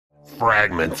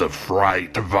Fragments of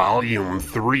Fright Volume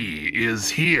 3 is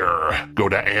here. Go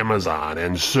to Amazon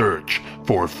and search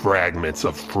for Fragments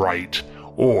of Fright,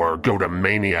 or go to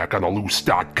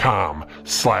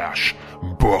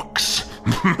maniacontheloose.com/books.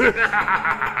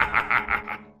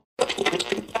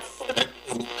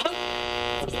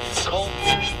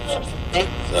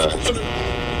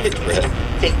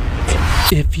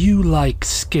 If you like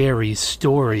scary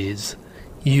stories,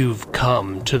 you've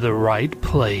come to the right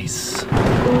place.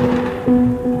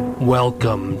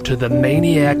 Welcome to the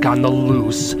Maniac on the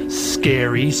Loose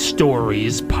Scary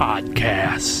Stories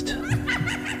podcast.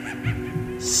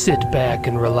 Sit back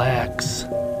and relax.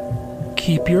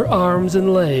 Keep your arms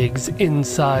and legs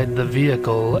inside the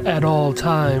vehicle at all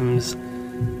times,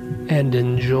 and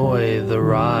enjoy the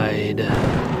ride.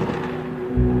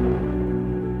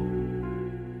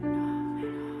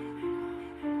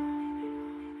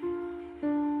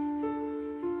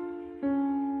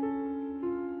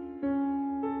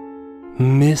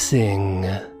 Missing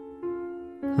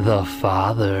the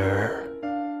father.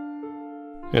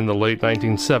 In the late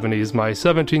 1970s, my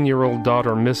 17-year-old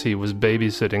daughter Missy was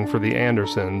babysitting for the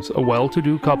Andersons, a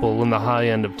well-to-do couple in the high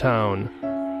end of town.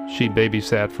 She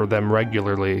babysat for them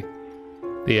regularly.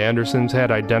 The Andersons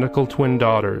had identical twin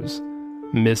daughters.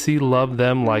 Missy loved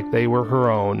them like they were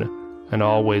her own, and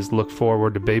always looked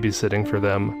forward to babysitting for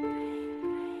them.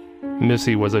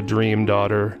 Missy was a dream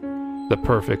daughter, the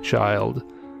perfect child.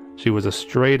 She was a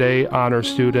straight-A honor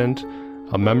student,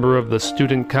 a member of the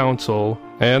student council,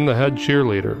 and the head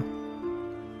cheerleader.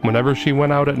 Whenever she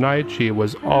went out at night, she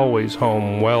was always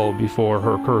home well before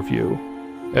her curfew.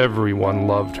 Everyone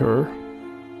loved her.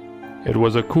 It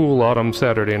was a cool autumn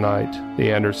Saturday night.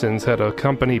 The Andersons had a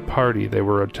company party they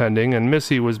were attending, and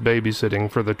Missy was babysitting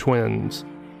for the twins.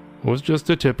 It was just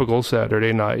a typical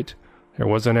Saturday night. There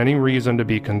wasn't any reason to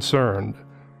be concerned.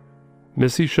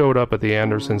 Missy showed up at the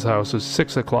Andersons' house at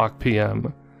 6:00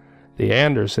 p.m. The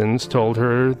Andersons told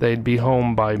her they'd be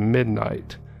home by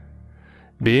midnight.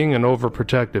 Being an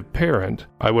overprotective parent,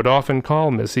 I would often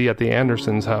call Missy at the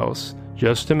Andersons' house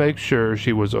just to make sure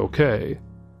she was okay.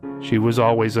 She was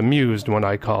always amused when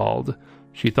I called.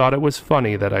 She thought it was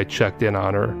funny that I checked in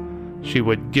on her. She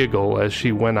would giggle as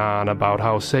she went on about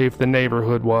how safe the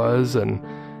neighborhood was and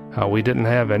how we didn't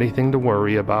have anything to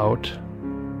worry about.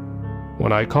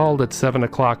 When I called at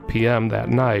 7:00 p.m. that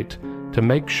night to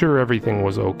make sure everything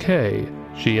was okay,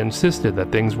 she insisted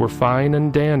that things were fine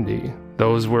and dandy.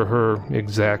 Those were her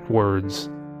exact words.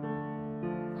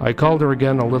 I called her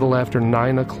again a little after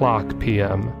 9:00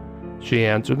 p.m. She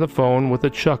answered the phone with a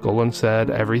chuckle and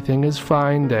said, "Everything is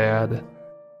fine, Dad."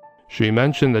 She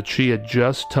mentioned that she had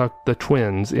just tucked the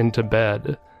twins into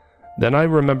bed. Then I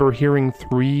remember hearing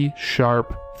 3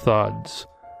 sharp thuds.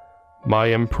 My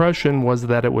impression was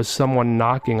that it was someone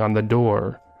knocking on the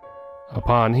door.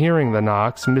 Upon hearing the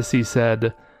knocks, Missy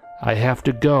said, "I have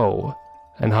to go,"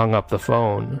 and hung up the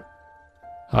phone.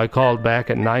 I called back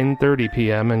at 9:30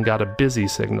 p.m. and got a busy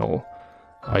signal.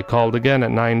 I called again at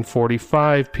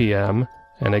 9:45 p.m.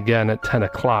 and again at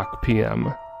 10:00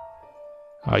 p.m.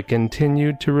 I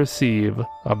continued to receive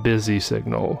a busy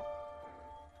signal.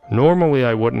 Normally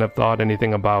I wouldn't have thought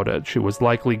anything about it. She was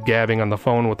likely gabbing on the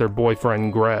phone with her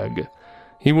boyfriend Greg.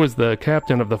 He was the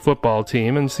captain of the football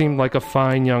team and seemed like a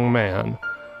fine young man.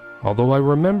 Although I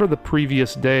remember the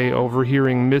previous day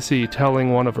overhearing Missy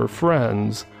telling one of her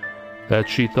friends that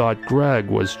she thought Greg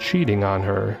was cheating on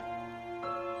her.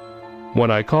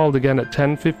 When I called again at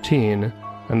 10:15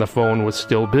 and the phone was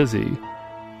still busy,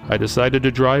 I decided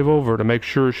to drive over to make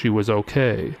sure she was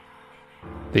okay.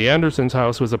 The Andersons'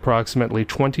 house was approximately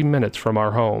 20 minutes from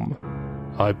our home.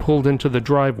 I pulled into the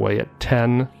driveway at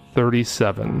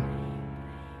 10:37.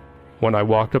 When I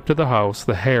walked up to the house,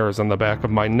 the hairs on the back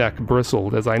of my neck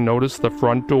bristled as I noticed the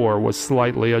front door was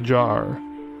slightly ajar.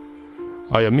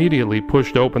 I immediately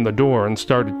pushed open the door and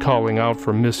started calling out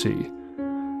for Missy.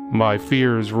 My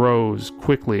fears rose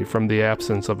quickly from the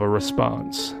absence of a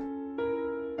response.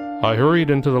 I hurried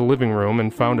into the living room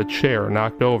and found a chair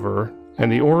knocked over and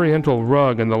the oriental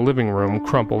rug in the living room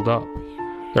crumpled up.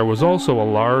 There was also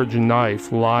a large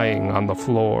knife lying on the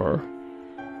floor.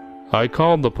 I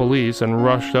called the police and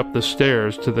rushed up the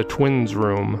stairs to the twins'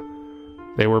 room.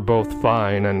 They were both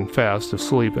fine and fast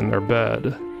asleep in their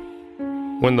bed.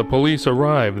 When the police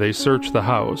arrived, they searched the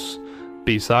house.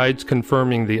 Besides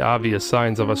confirming the obvious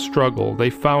signs of a struggle, they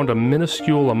found a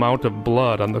minuscule amount of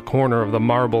blood on the corner of the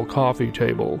marble coffee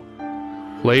table.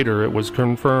 Later, it was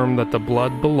confirmed that the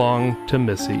blood belonged to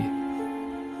Missy.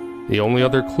 The only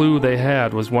other clue they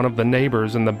had was one of the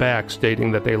neighbors in the back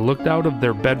stating that they looked out of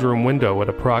their bedroom window at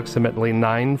approximately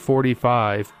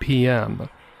 9:45 p.m.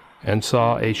 and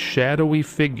saw a shadowy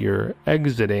figure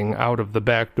exiting out of the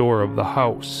back door of the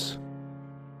house.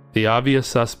 The obvious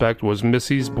suspect was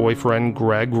Missy's boyfriend,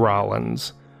 Greg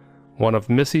Rollins. One of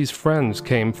Missy's friends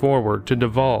came forward to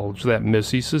divulge that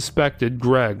Missy suspected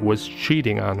Greg was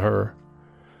cheating on her.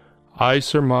 I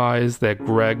surmise that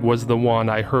Greg was the one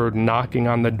I heard knocking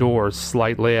on the door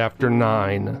slightly after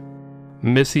 9.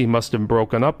 Missy must have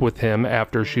broken up with him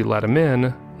after she let him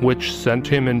in, which sent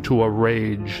him into a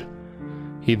rage.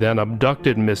 He then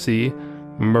abducted Missy,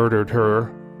 murdered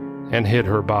her, and hid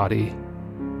her body.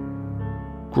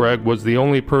 Greg was the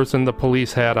only person the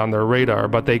police had on their radar,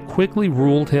 but they quickly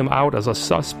ruled him out as a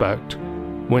suspect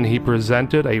when he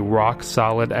presented a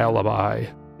rock-solid alibi.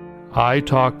 I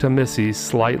talked to Missy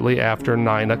slightly after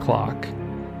 9 o'clock.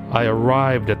 I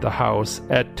arrived at the house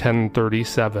at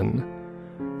 10:37.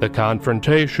 The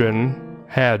confrontation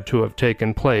had to have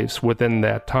taken place within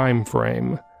that time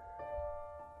frame.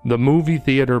 The movie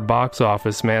theater box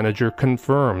office manager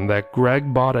confirmed that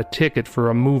Greg bought a ticket for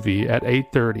a movie at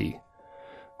 8:30.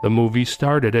 The movie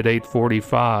started at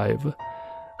 8:45.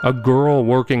 A girl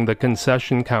working the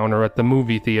concession counter at the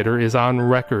movie theater is on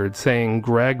record saying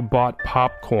Greg bought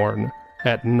popcorn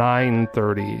at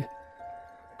 9:30.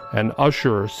 An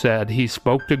usher said he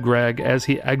spoke to Greg as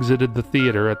he exited the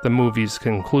theater at the movie's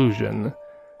conclusion.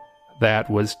 That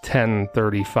was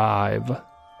 10:35.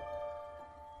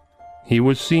 He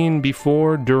was seen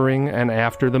before, during, and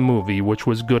after the movie, which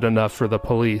was good enough for the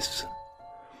police.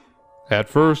 At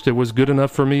first, it was good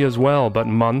enough for me as well, but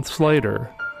months later,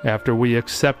 after we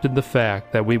accepted the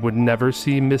fact that we would never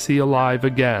see Missy alive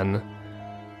again,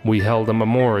 we held a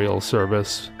memorial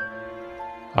service.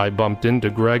 I bumped into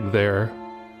Greg there.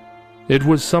 It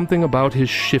was something about his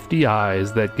shifty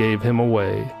eyes that gave him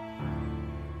away.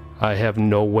 I have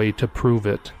no way to prove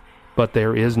it, but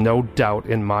there is no doubt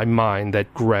in my mind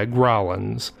that Greg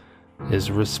Rollins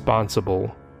is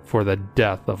responsible for the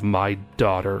death of my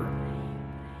daughter.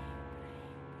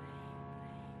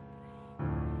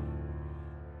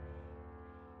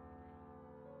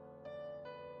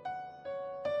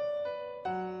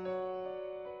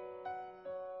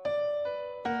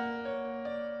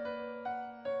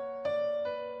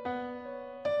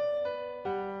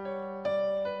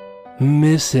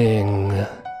 Missing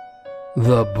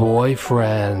the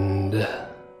boyfriend.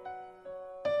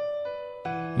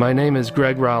 My name is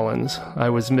Greg Rollins. I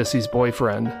was Missy's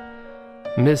boyfriend.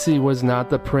 Missy was not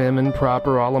the prim and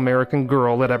proper all-American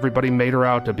girl that everybody made her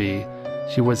out to be.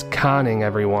 She was conning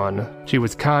everyone. She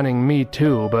was conning me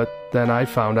too, but then I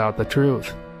found out the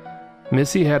truth.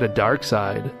 Missy had a dark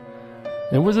side.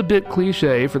 It was a bit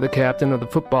cliche for the captain of the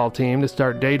football team to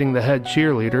start dating the head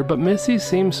cheerleader, but Missy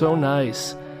seemed so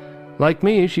nice. Like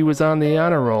me, she was on the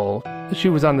honor roll. She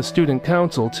was on the student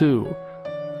council, too.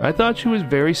 I thought she was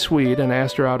very sweet and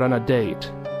asked her out on a date.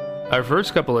 Our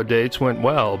first couple of dates went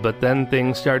well, but then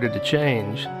things started to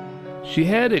change. She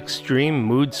had extreme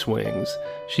mood swings.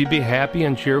 She'd be happy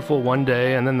and cheerful one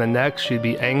day, and then the next she'd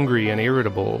be angry and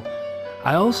irritable.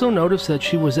 I also noticed that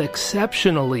she was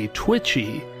exceptionally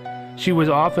twitchy. She was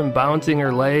often bouncing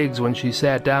her legs when she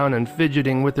sat down and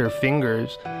fidgeting with her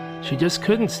fingers. She just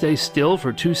couldn't stay still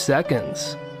for 2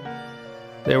 seconds.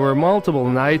 There were multiple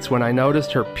nights when I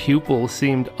noticed her pupils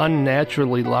seemed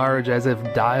unnaturally large, as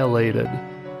if dilated.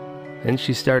 Then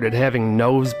she started having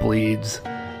nosebleeds.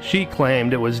 She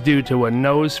claimed it was due to a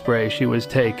nose spray she was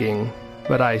taking,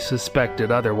 but I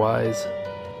suspected otherwise.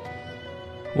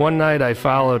 One night I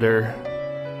followed her.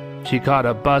 She caught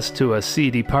a bus to a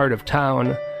seedy part of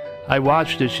town. I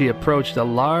watched as she approached a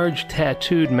large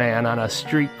tattooed man on a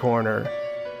street corner.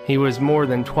 He was more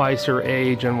than twice her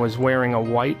age and was wearing a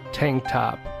white tank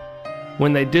top.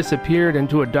 When they disappeared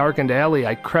into a darkened alley,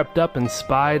 I crept up and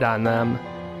spied on them.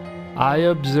 I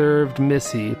observed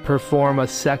Missy perform a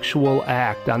sexual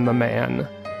act on the man.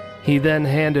 He then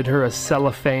handed her a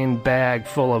cellophane bag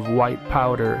full of white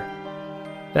powder.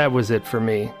 That was it for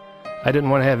me. I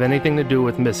didn't want to have anything to do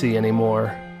with Missy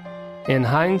anymore. In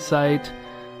hindsight,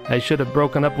 I should have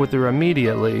broken up with her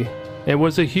immediately. It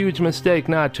was a huge mistake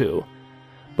not to.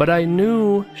 But I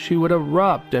knew she would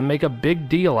erupt and make a big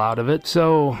deal out of it,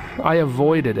 so I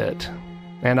avoided it.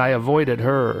 And I avoided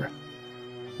her.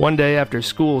 One day after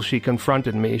school, she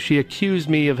confronted me. She accused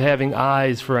me of having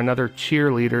eyes for another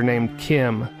cheerleader named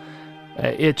Kim.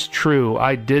 It's true,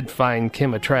 I did find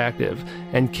Kim attractive,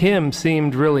 and Kim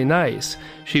seemed really nice.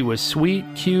 She was sweet,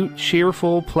 cute,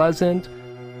 cheerful, pleasant,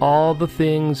 all the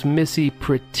things Missy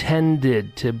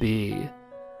pretended to be.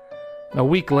 A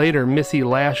week later, Missy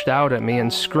lashed out at me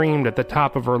and screamed at the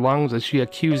top of her lungs as she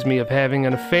accused me of having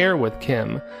an affair with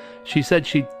Kim. She said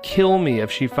she'd kill me if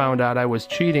she found out I was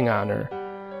cheating on her.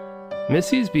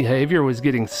 Missy's behavior was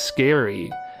getting scary.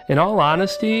 In all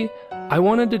honesty, I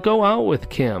wanted to go out with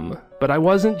Kim, but I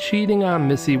wasn't cheating on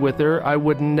Missy with her. I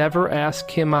would never ask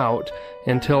Kim out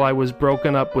until I was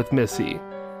broken up with Missy.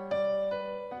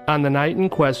 On the night in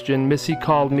question, Missy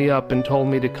called me up and told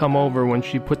me to come over when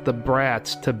she put the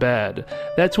brats to bed.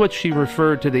 That's what she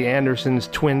referred to the Andersons'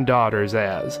 twin daughters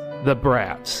as, the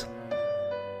brats.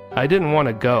 I didn't want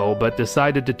to go, but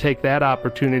decided to take that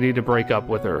opportunity to break up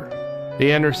with her.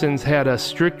 The Andersons had a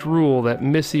strict rule that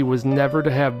Missy was never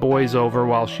to have boys over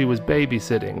while she was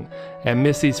babysitting, and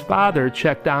Missy's father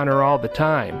checked on her all the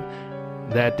time.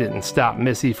 That didn't stop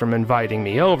Missy from inviting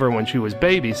me over when she was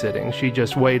babysitting. She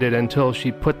just waited until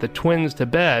she put the twins to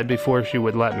bed before she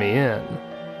would let me in.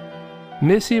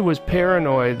 Missy was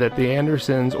paranoid that the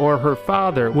Andersons or her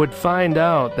father would find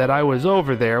out that I was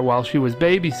over there while she was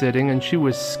babysitting, and she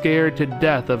was scared to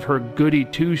death of her goody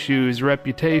two-shoes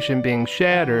reputation being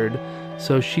shattered,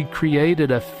 so she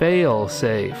created a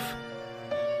fail-safe.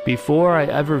 Before I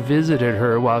ever visited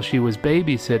her while she was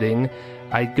babysitting,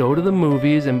 I'd go to the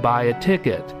movies and buy a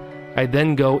ticket. I'd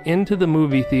then go into the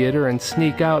movie theater and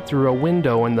sneak out through a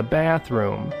window in the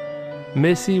bathroom.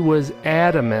 Missy was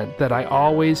adamant that I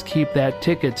always keep that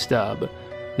ticket stub.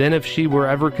 Then if she were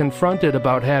ever confronted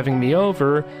about having me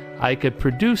over, I could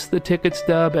produce the ticket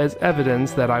stub as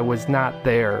evidence that I was not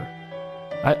there.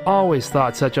 I always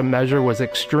thought such a measure was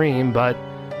extreme, but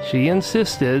she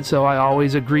insisted, so I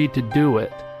always agreed to do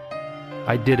it.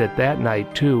 I did it that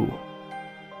night too.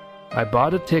 I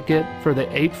bought a ticket for the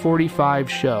 8:45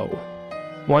 show.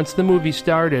 Once the movie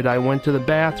started, I went to the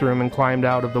bathroom and climbed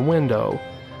out of the window.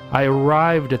 I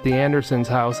arrived at the Andersons'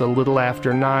 house a little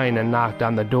after 9 and knocked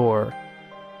on the door.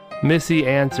 Missy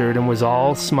answered and was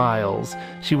all smiles.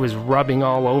 She was rubbing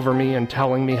all over me and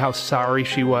telling me how sorry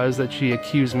she was that she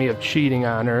accused me of cheating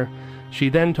on her. She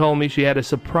then told me she had a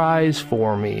surprise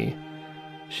for me.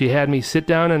 She had me sit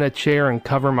down in a chair and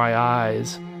cover my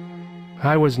eyes.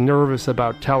 I was nervous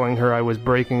about telling her I was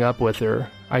breaking up with her.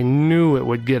 I knew it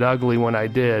would get ugly when I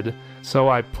did, so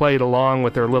I played along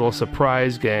with her little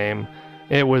surprise game.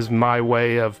 It was my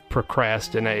way of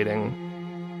procrastinating.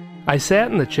 I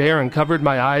sat in the chair and covered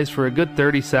my eyes for a good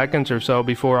 30 seconds or so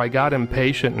before I got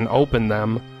impatient and opened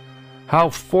them. How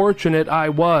fortunate I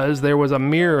was there was a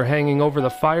mirror hanging over the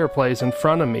fireplace in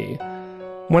front of me.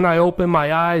 When I opened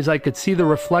my eyes, I could see the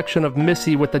reflection of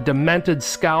Missy with a demented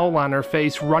scowl on her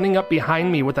face running up behind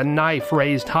me with a knife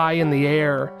raised high in the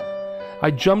air. I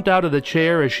jumped out of the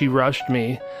chair as she rushed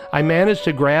me. I managed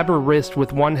to grab her wrist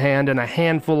with one hand and a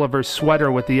handful of her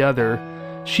sweater with the other.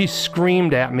 She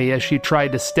screamed at me as she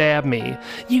tried to stab me.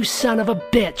 "You son of a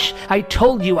bitch! I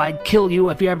told you I'd kill you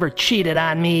if you ever cheated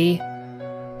on me!"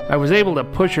 I was able to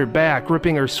push her back,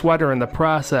 ripping her sweater in the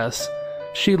process.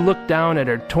 She looked down at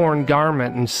her torn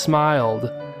garment and smiled.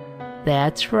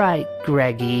 "That's right,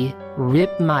 Greggy.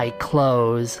 Rip my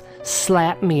clothes.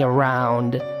 Slap me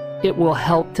around. It will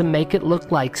help to make it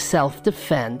look like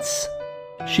self-defense."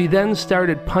 She then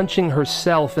started punching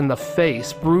herself in the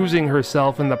face, bruising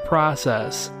herself in the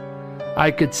process.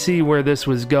 I could see where this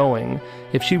was going.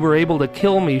 If she were able to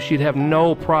kill me, she'd have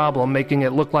no problem making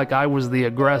it look like I was the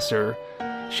aggressor.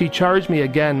 She charged me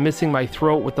again, missing my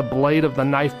throat with the blade of the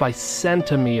knife by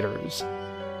centimeters.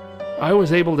 I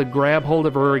was able to grab hold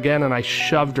of her again and I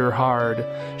shoved her hard.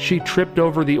 She tripped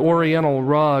over the oriental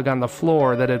rug on the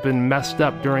floor that had been messed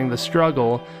up during the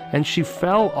struggle, and she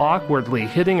fell awkwardly,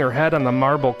 hitting her head on the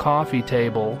marble coffee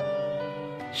table.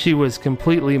 She was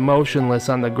completely motionless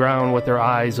on the ground with her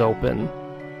eyes open.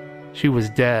 She was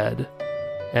dead,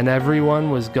 and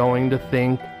everyone was going to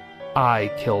think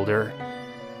I killed her.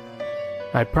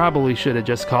 I probably should have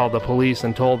just called the police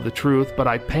and told the truth, but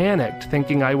I panicked,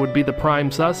 thinking I would be the prime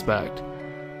suspect.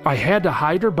 I had to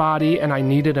hide her body and I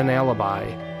needed an alibi.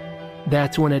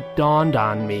 That's when it dawned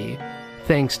on me.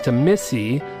 Thanks to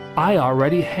Missy, I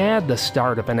already had the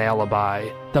start of an alibi,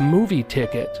 the movie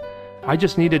ticket. I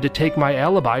just needed to take my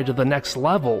alibi to the next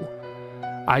level.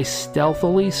 I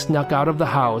stealthily snuck out of the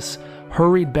house,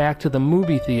 hurried back to the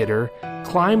movie theater,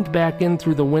 climbed back in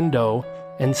through the window,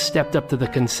 and stepped up to the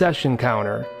concession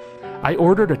counter. I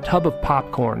ordered a tub of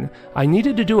popcorn. I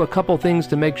needed to do a couple things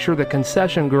to make sure the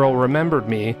concession girl remembered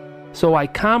me, so I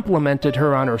complimented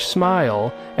her on her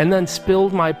smile and then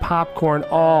spilled my popcorn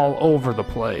all over the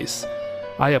place.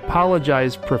 I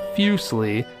apologized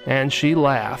profusely and she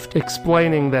laughed,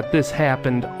 explaining that this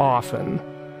happened often.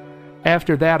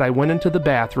 After that, I went into the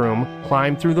bathroom,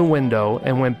 climbed through the window,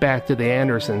 and went back to the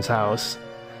Andersons' house.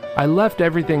 I left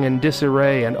everything in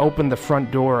disarray and opened the front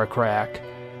door a crack.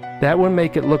 That would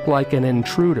make it look like an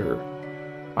intruder.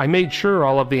 I made sure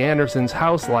all of the Andersons'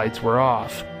 house lights were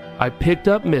off. I picked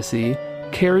up Missy,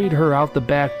 carried her out the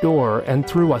back door and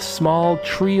through a small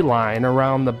tree line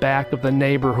around the back of the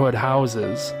neighborhood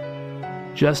houses.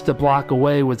 Just a block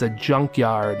away was a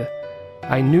junkyard.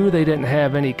 I knew they didn't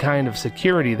have any kind of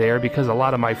security there because a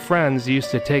lot of my friends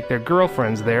used to take their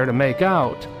girlfriends there to make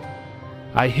out.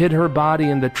 I hid her body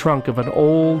in the trunk of an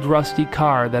old rusty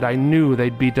car that I knew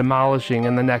they'd be demolishing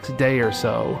in the next day or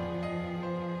so.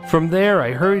 From there,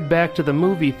 I hurried back to the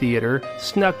movie theater,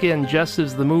 snuck in just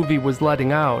as the movie was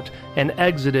letting out, and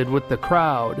exited with the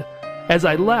crowd. As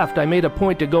I left, I made a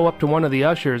point to go up to one of the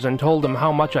ushers and told him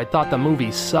how much I thought the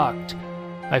movie sucked.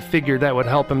 I figured that would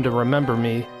help him to remember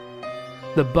me.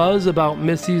 The buzz about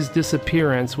Missy's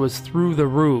disappearance was through the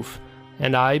roof,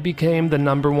 and I became the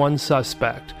 #1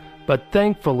 suspect, but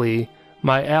thankfully,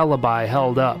 my alibi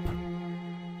held up.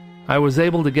 I was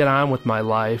able to get on with my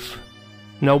life.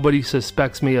 Nobody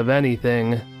suspects me of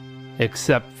anything,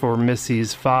 except for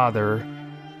Missy's father.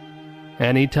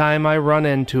 Anytime I run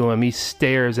into him, he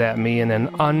stares at me in an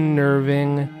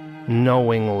unnerving,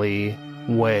 knowingly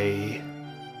way.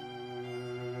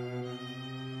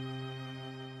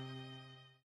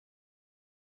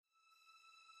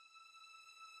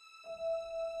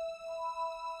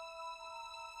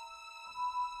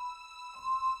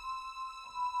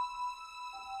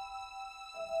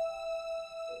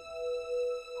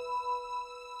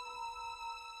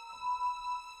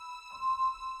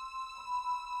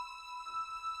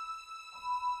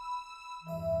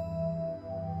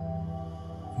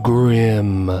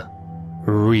 Grim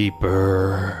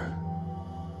Reaper.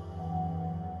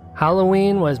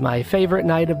 Halloween was my favorite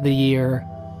night of the year.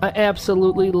 I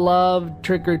absolutely loved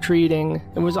trick-or-treating.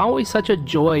 It was always such a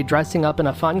joy dressing up in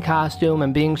a fun costume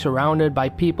and being surrounded by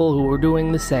people who were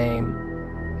doing the same.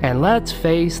 And let's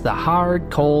face the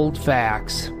hard, cold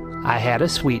facts. I had a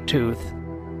sweet tooth.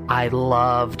 I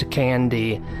loved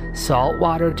candy.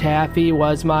 Saltwater taffy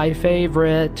was my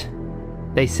favorite.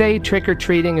 They say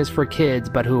trick-or-treating is for kids,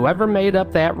 but whoever made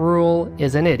up that rule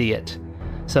is an idiot.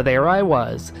 So there I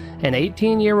was, an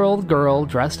 18-year-old girl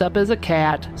dressed up as a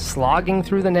cat, slogging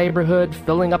through the neighborhood,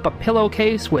 filling up a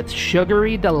pillowcase with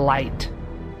sugary delight.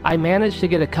 I managed to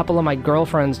get a couple of my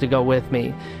girlfriends to go with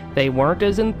me. They weren't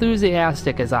as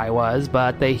enthusiastic as I was,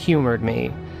 but they humored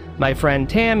me. My friend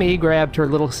Tammy grabbed her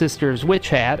little sister's witch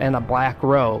hat and a black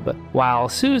robe, while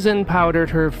Susan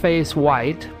powdered her face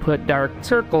white, put dark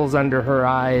circles under her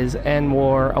eyes, and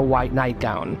wore a white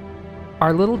nightgown.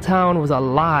 Our little town was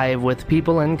alive with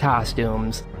people in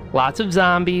costumes. Lots of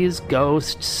zombies,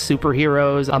 ghosts,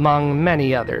 superheroes, among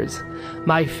many others.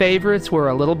 My favorites were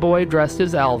a little boy dressed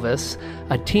as Elvis,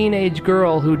 a teenage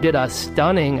girl who did a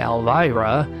stunning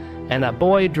Elvira, and a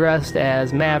boy dressed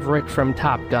as Maverick from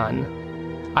Top Gun.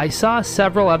 I saw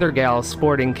several other gals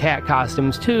sporting cat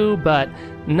costumes too, but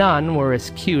none were as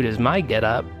cute as my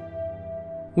getup.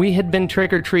 We had been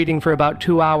trick-or-treating for about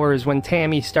 2 hours when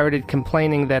Tammy started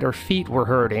complaining that her feet were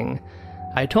hurting.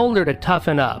 I told her to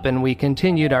toughen up, and we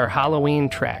continued our Halloween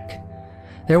trek.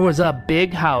 There was a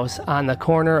big house on the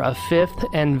corner of 5th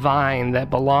and Vine that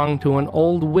belonged to an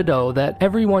old widow that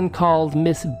everyone called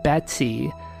Miss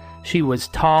Betsy. She was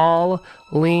tall,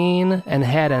 lean, and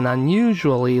had an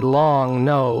unusually long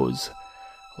nose.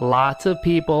 Lots of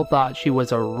people thought she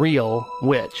was a real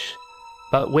witch.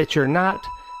 But witch or not,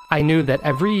 I knew that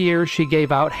every year she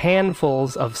gave out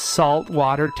handfuls of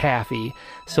saltwater taffy,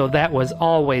 so that was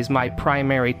always my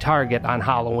primary target on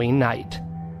Halloween night.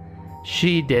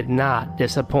 She did not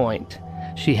disappoint.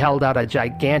 She held out a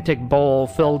gigantic bowl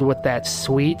filled with that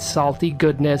sweet, salty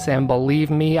goodness, and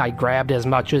believe me, I grabbed as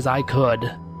much as I could.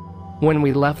 When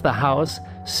we left the house,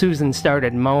 Susan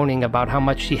started moaning about how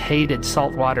much she hated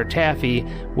saltwater taffy,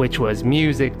 which was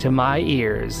music to my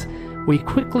ears. We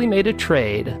quickly made a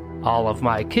trade, all of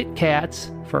my Kit Kats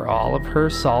for all of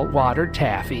her saltwater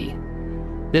taffy.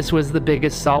 This was the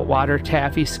biggest saltwater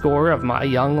taffy score of my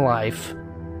young life.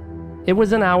 It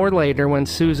was an hour later when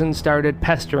Susan started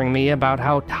pestering me about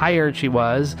how tired she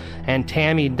was, and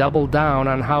Tammy doubled down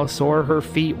on how sore her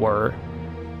feet were.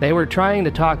 They were trying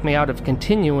to talk me out of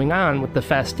continuing on with the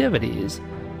festivities.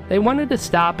 They wanted to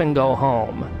stop and go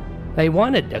home. They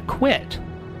wanted to quit.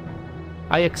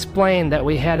 I explained that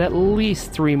we had at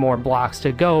least 3 more blocks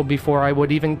to go before I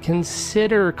would even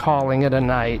consider calling it a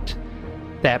night.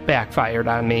 That backfired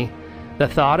on me. The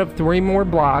thought of 3 more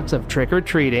blocks of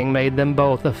trick-or-treating made them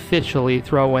both officially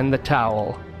throw in the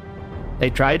towel. They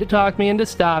tried to talk me into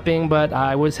stopping, but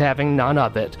I was having none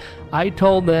of it. I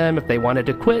told them if they wanted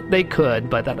to quit, they could,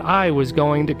 but that I was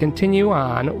going to continue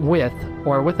on with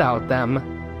or without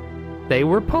them. They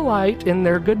were polite in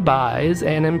their goodbyes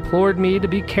and implored me to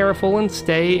be careful and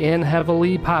stay in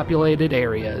heavily populated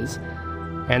areas.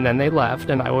 And then they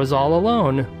left, and I was all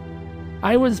alone.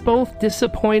 I was both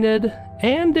disappointed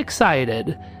and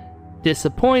excited.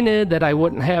 Disappointed that I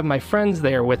wouldn't have my friends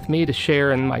there with me to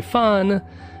share in my fun,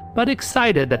 but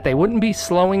excited that they wouldn't be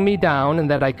slowing me down and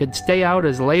that I could stay out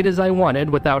as late as I wanted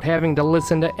without having to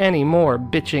listen to any more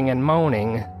bitching and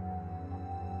moaning.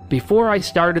 Before I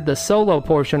started the solo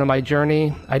portion of my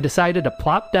journey, I decided to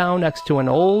plop down next to an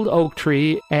old oak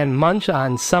tree and munch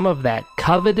on some of that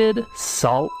coveted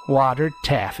saltwater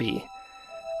taffy.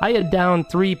 I had downed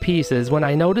 3 pieces when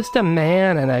I noticed a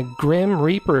man in a Grim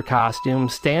Reaper costume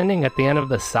standing at the end of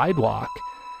the sidewalk.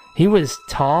 He was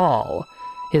tall.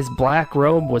 His black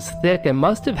robe was thick and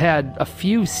must have had a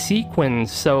few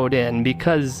sequins sewed in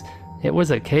because it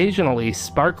was occasionally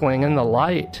sparkling in the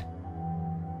light.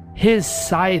 His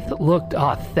scythe looked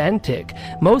authentic.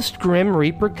 Most Grim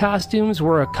Reaper costumes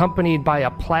were accompanied by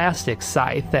a plastic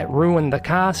scythe that ruined the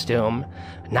costume.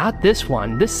 Not this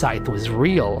one. This scythe was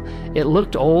real. It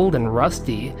looked old and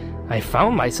rusty. I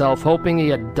found myself hoping he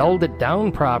had dulled it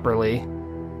down properly.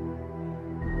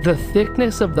 The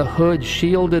thickness of the hood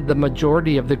shielded the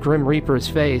majority of the Grim Reaper's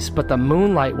face, but the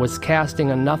moonlight was casting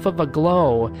enough of a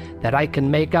glow that I could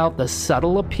make out the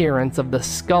subtle appearance of the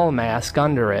skull mask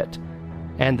under it.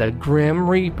 And the Grim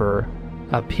Reaper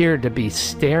appeared to be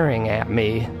staring at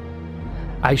me.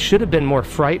 I should have been more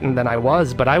frightened than I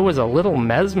was, but I was a little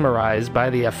mesmerized by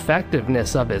the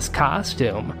effectiveness of his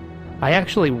costume. I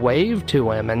actually waved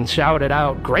to him and shouted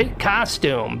out, "Great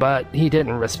costume!" but he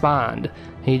didn't respond.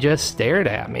 He just stared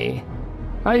at me.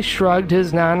 I shrugged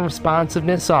his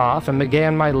non-responsiveness off and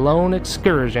began my lone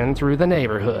excursion through the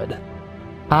neighborhood.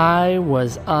 I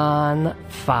was on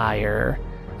fire.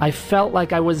 I felt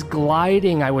like I was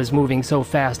gliding. I was moving so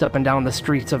fast up and down the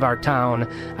streets of our town.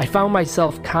 I found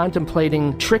myself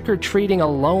contemplating trick-or-treating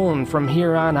alone from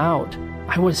here on out.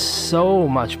 I was so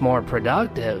much more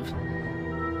productive.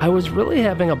 I was really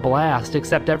having a blast,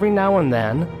 except every now and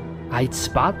then, I'd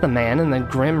spot the man in the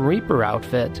Grim Reaper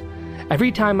outfit.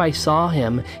 Every time I saw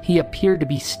him, he appeared to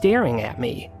be staring at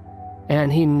me.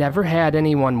 And he never had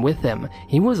anyone with him.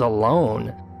 He was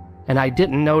alone. And I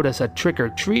didn't notice a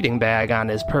trick-or-treating bag on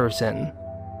his person.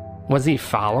 Was he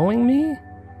following me?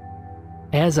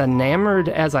 As enamored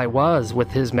as I was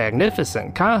with his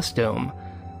magnificent costume,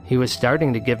 he was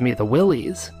starting to give me the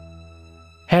willies.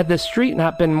 Had the street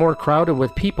not been more crowded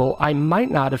with people, I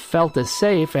might not have felt as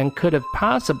safe and could have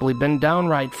possibly been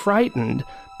downright frightened,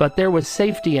 but there was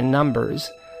safety in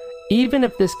numbers. Even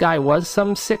if this guy was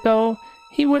some sicko,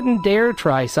 he wouldn't dare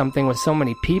try something with so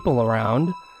many people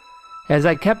around. As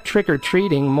I kept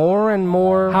trick-or-treating, more and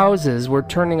more houses were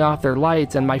turning off their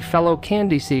lights and my fellow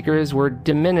candy seekers were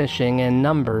diminishing in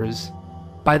numbers.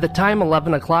 By the time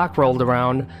 11 o'clock rolled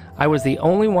around, I was the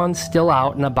only one still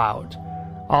out and about.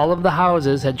 All of the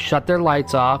houses had shut their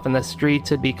lights off and the streets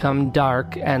had become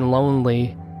dark and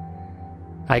lonely.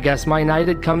 I guess my night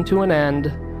had come to an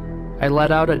end. I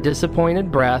let out a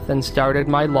disappointed breath and started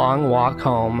my long walk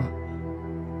home.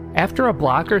 After a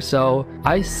block or so,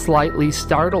 I slightly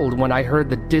startled when I heard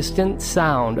the distant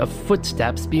sound of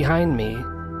footsteps behind me.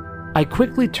 I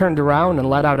quickly turned around and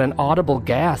let out an audible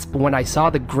gasp when I saw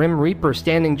the Grim Reaper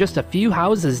standing just a few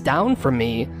houses down from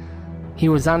me. He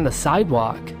was on the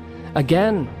sidewalk.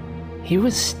 Again, he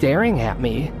was staring at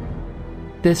me.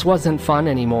 This wasn't fun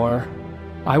anymore.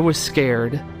 I was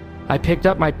scared. I picked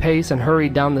up my pace and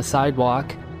hurried down the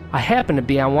sidewalk. I happened to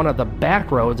be on one of the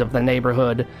back roads of the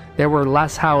neighborhood. There were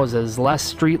less houses,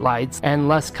 less streetlights, and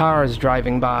less cars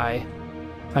driving by.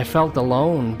 I felt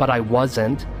alone, but I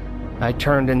wasn't. I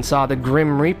turned and saw the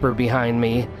Grim Reaper behind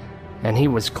me, and he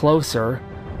was closer,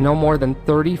 no more than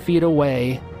 30 feet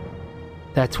away.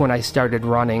 That's when I started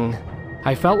running.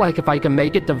 I felt like if I could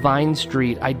make it to Vine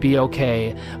Street, I'd be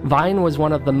okay. Vine was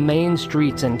one of the main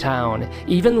streets in town.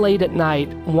 Even late at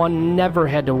night, one never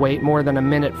had to wait more than a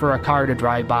minute for a car to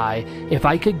drive by. If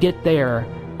I could get there,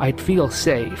 I'd feel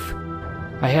safe.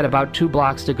 I had about 2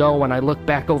 blocks to go when I looked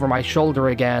back over my shoulder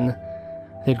again.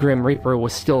 The Grim Reaper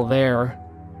was still there.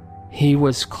 He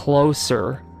was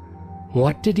closer.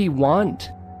 What did he want?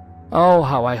 Oh,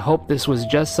 how I hoped this was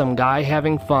just some guy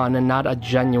having fun and not a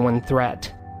genuine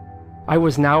threat. I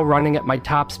was now running at my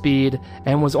top speed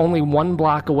and was only 1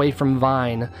 block away from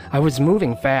Vine. I was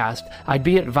moving fast. I'd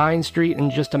be at Vine Street in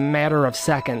just a matter of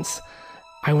seconds.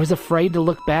 I was afraid to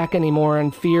look back anymore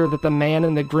and fear that the man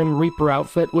in the Grim Reaper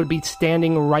outfit would be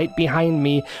standing right behind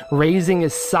me, raising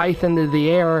his scythe into the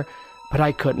air, but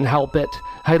I couldn't help it.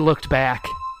 I looked back.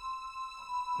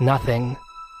 Nothing.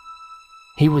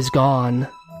 He was gone.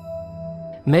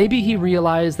 Maybe he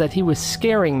realized that he was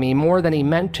scaring me more than he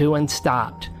meant to and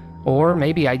stopped. Or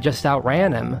maybe I just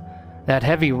outran him. That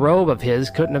heavy robe of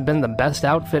his couldn't have been the best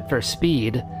outfit for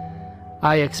speed.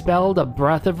 I expelled a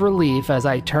breath of relief as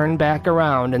I turned back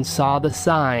around and saw the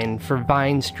sign for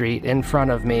Vine Street in front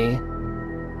of me.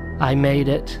 I made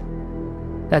it.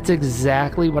 That's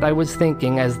exactly what I was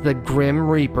thinking as the Grim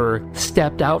Reaper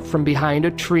stepped out from behind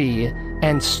a tree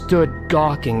and stood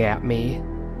gawking at me.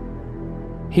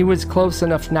 He was close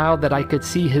enough now that I could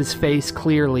see his face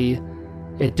clearly.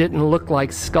 It didn't look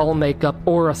like skull makeup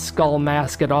or a skull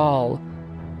mask at all.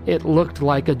 It looked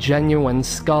like a genuine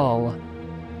skull.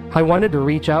 I wanted to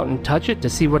reach out and touch it to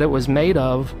see what it was made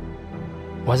of.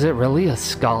 Was it really a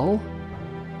skull?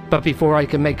 But before I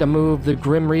could make a move, the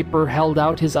Grim Reaper held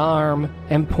out his arm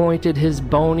and pointed his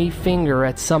bony finger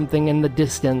at something in the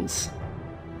distance.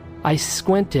 I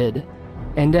squinted,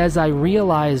 and as I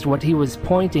realized what he was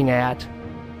pointing at,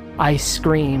 I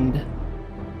screamed.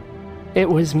 It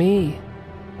was me.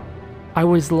 I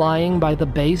was lying by the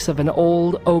base of an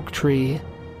old oak tree.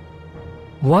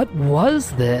 What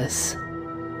was this?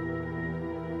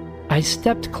 I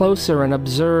stepped closer and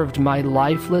observed my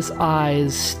lifeless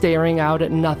eyes staring out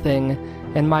at nothing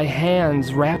and my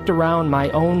hands wrapped around my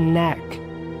own neck.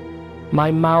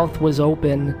 My mouth was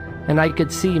open and I could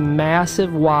see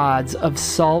massive wads of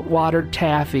saltwater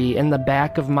taffy in the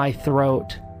back of my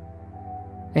throat.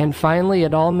 And finally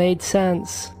it all made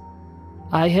sense.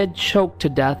 I had choked to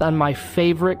death on my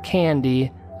favorite candy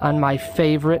on my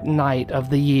favorite night of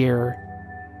the year.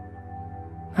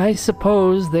 I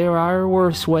suppose there are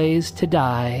worse ways to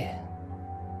die.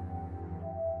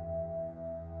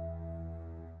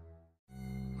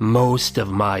 Most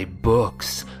of my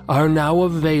books are now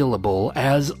available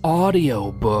as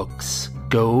audiobooks.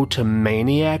 Go to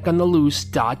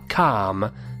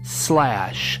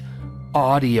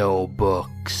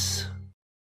maniacontheloose.com/audiobooks.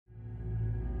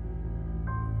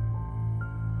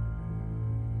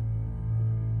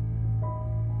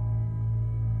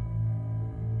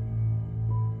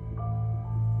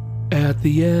 At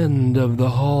the end of the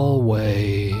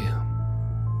hallway.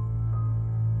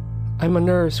 I'm a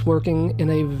nurse working in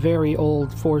a very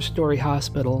old 4-story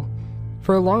hospital.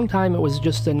 For a long time it was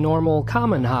just a normal,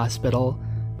 common hospital,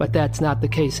 but that's not the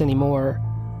case anymore.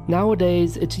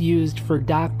 Nowadays it's used for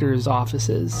doctors'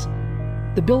 offices.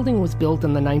 The building was built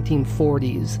in the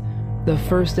 1940s. The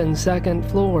first and second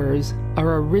floors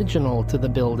are original to the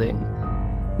building.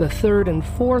 The third and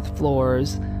fourth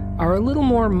floors are a little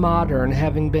more modern,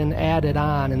 having been added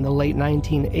on in the late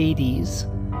 1980s.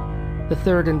 The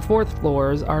third and fourth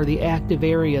floors are the active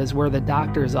areas where the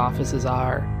doctor's offices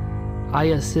are. I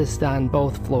assist on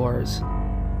both floors.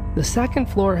 The second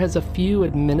floor has a few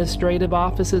administrative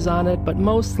offices on it, but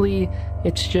mostly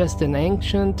it's just an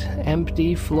ancient,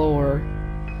 empty floor.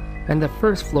 And the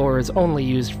first floor is only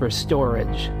used for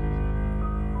storage.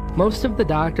 Most of the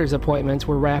doctor's appointments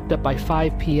were wrapped up by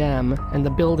 5 p.m., and the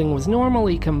building was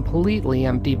normally completely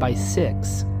empty by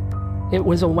 6. It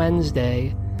was a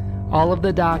Wednesday. All of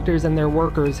the doctors and their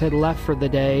workers had left for the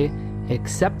day,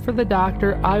 except for the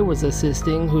doctor I was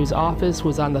assisting, whose office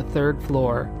was on the third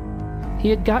floor. He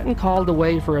had gotten called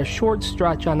away for a short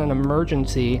stretch on an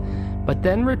emergency, but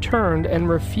then returned and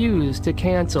refused to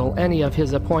cancel any of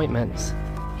his appointments.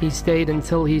 He stayed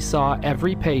until he saw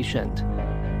every patient.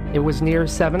 It was near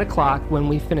 7 o'clock when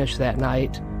we finished that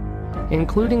night.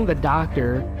 Including the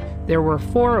doctor, there were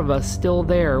 4 of us still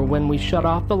there when we shut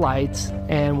off the lights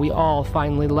and we all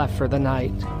finally left for the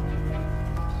night.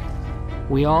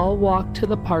 We all walked to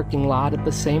the parking lot at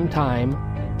the same time,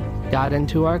 got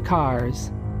into our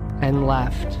cars, and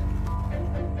left.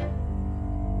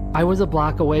 I was a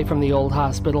block away from the old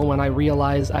hospital when I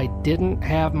realized I didn't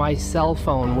have my cell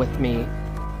phone with me.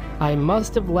 I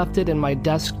must have left it in my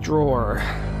desk drawer.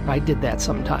 I did that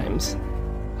sometimes.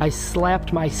 I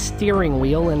slapped my steering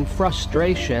wheel in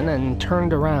frustration and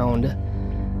turned around.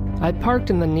 I parked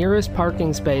in the nearest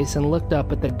parking space and looked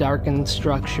up at the darkened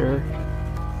structure.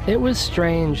 It was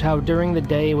strange how during the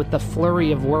day, with the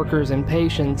flurry of workers and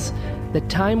patients, the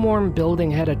time-worn building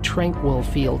had a tranquil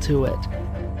feel to it.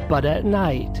 But at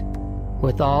night,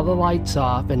 with all the lights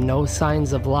off and no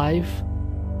signs of life,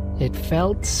 it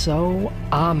felt so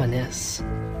ominous.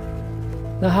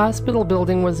 The hospital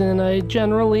building was in a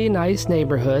generally nice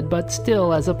neighborhood, but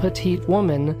still, as a petite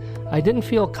woman, I didn't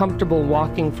feel comfortable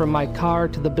walking from my car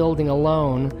to the building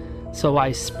alone, so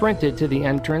I sprinted to the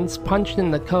entrance, punched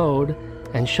in the code,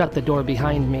 and shut the door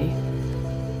behind me.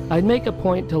 I'd make a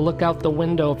point to look out the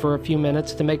window for a few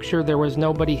minutes to make sure there was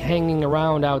nobody hanging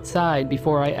around outside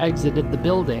before I exited the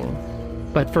building.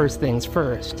 But first things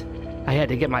first, I had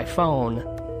to get my phone.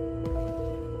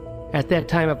 At that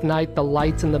time of night, the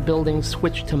lights in the building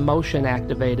switched to motion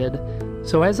activated,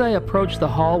 so as I approached the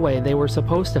hallway, they were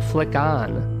supposed to flick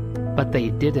on, but they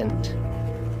didn't.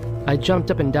 I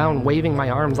jumped up and down, waving my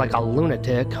arms like a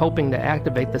lunatic, hoping to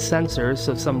activate the sensors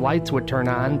so some lights would turn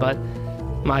on, but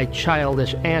my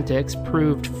childish antics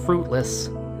proved fruitless.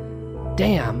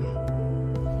 Damn.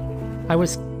 I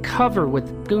was covered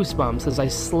with goosebumps as I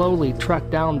slowly trekked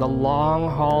down the long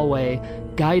hallway,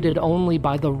 guided only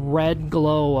by the red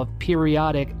glow of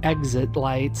periodic exit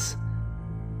lights.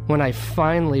 When I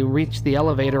finally reached the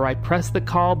elevator, I pressed the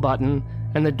call button,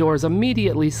 and the doors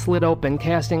immediately slid open,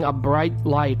 casting a bright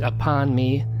light upon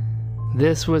me.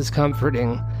 This was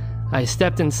comforting. I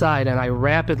stepped inside and I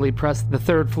rapidly pressed the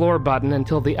third floor button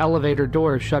until the elevator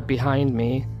doors shut behind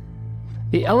me.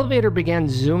 The elevator began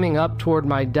zooming up toward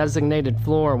my designated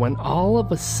floor when all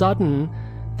of a sudden,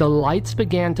 the lights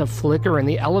began to flicker and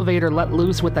the elevator let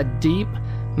loose with a deep,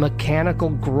 mechanical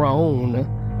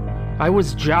groan. I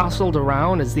was jostled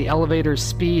around as the elevator's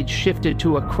speed shifted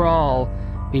to a crawl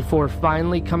before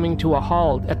finally coming to a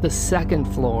halt at the second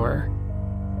floor.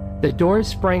 The doors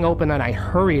sprang open and I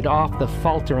hurried off the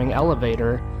faltering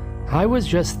elevator. I was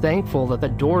just thankful that the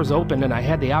doors opened and I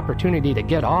had the opportunity to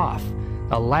get off.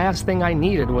 The last thing I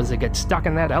needed was to get stuck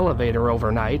in that elevator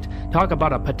overnight. Talk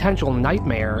about a potential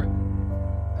nightmare.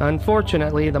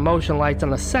 Unfortunately, the motion lights on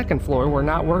the second floor were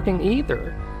not working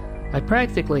either. I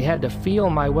practically had to feel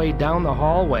my way down the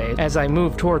hallway as I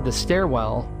moved toward the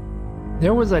stairwell.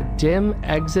 There was a dim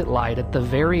exit light at the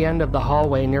very end of the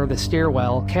hallway near the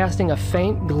stairwell, casting a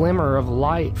faint glimmer of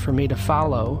light for me to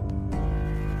follow.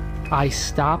 I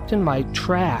stopped in my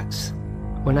tracks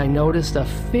when I noticed a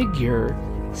figure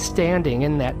standing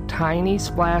in that tiny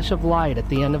splash of light at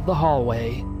the end of the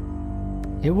hallway.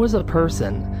 It was a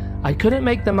person. I couldn't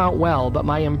make them out well, but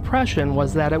my impression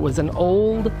was that it was an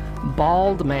old,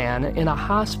 bald man in a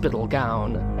hospital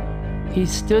gown. He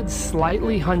stood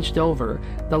slightly hunched over.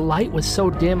 The light was so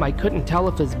dim I couldn't tell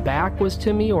if his back was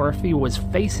to me or if he was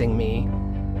facing me.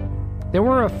 There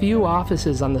were a few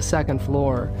offices on the second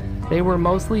floor. They were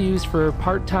mostly used for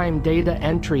part-time data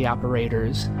entry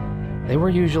operators. They were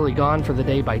usually gone for the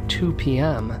day by 2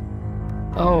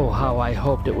 p.m. Oh, how I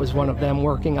hoped it was one of them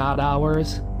working odd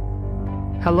hours.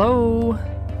 Hello?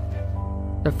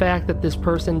 The fact that this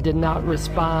person did not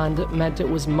respond meant it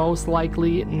was most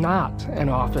likely not an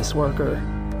office worker.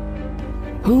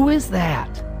 Who is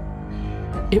that?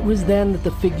 It was then that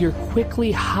the figure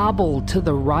quickly hobbled to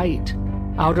the right,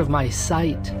 out of my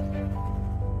sight.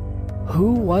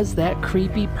 Who was that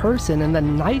creepy person in the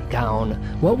nightgown?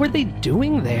 What were they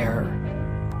doing there?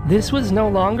 This was no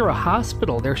longer a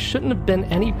hospital. There shouldn't have been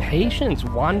any patients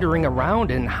wandering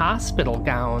around in hospital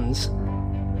gowns.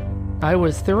 I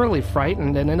was thoroughly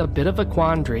frightened and in a bit of a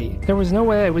quandary. There was no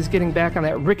way I was getting back on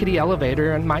that rickety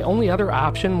elevator, and my only other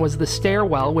option was the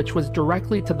stairwell, which was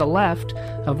directly to the left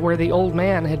of where the old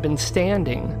man had been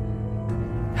standing.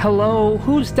 Hello,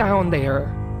 who's down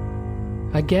there?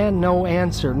 Again, no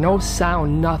answer, no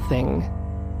sound, nothing.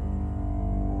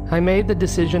 I made the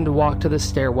decision to walk to the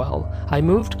stairwell. I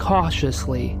moved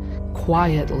cautiously,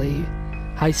 quietly.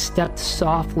 I stepped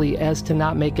softly as to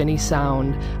not make any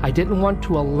sound. I didn't want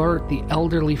to alert the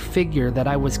elderly figure that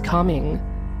I was coming.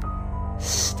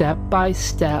 Step by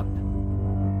step,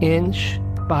 inch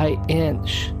by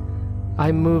inch,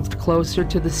 I moved closer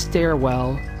to the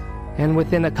stairwell, and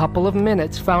within a couple of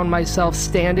minutes found myself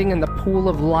standing in the pool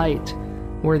of light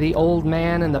where the old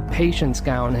man in the patient's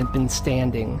gown had been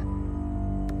standing.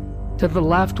 To the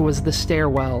left was the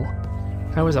stairwell.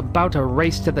 I was about to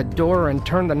race to the door and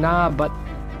turn the knob, but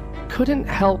couldn't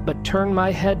help but turn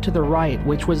my head to the right,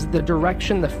 which was the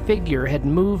direction the figure had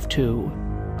moved to.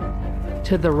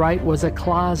 To the right was a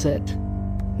closet.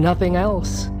 Nothing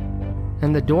else.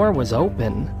 And the door was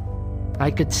open.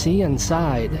 I could see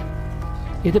inside.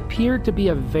 It appeared to be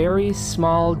a very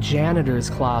small janitor's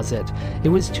closet. It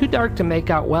was too dark to make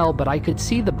out well, but I could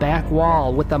see the back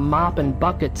wall with a mop and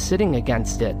bucket sitting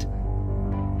against it.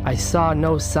 I saw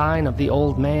no sign of the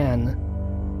old man,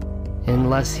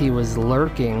 unless he was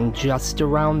lurking just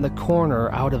around the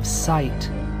corner out of sight.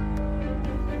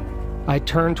 I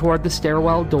turned toward the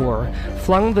stairwell door,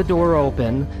 flung the door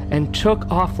open, and took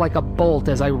off like a bolt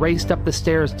as I raced up the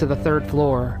stairs to the third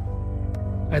floor.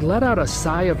 I let out a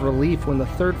sigh of relief when the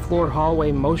third floor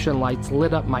hallway motion lights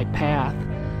lit up my path.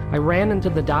 I ran into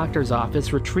the doctor's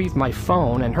office, retrieved my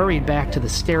phone, and hurried back to the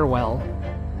stairwell.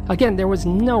 Again, there was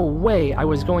no way I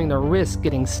was going to risk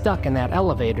getting stuck in that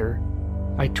elevator.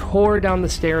 I tore down the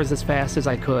stairs as fast as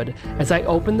I could. As I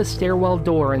opened the stairwell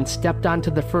door and stepped onto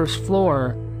the first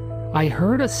floor, I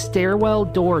heard a stairwell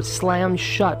door slam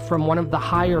shut from one of the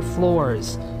higher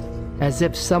floors, as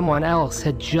if someone else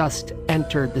had just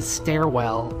entered the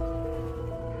stairwell.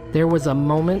 There was a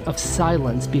moment of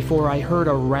silence before I heard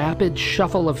a rapid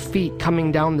shuffle of feet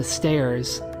coming down the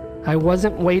stairs. I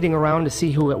wasn't waiting around to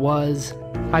see who it was.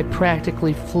 I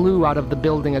practically flew out of the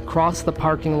building, across the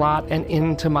parking lot, and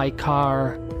into my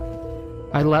car.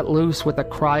 I let loose with a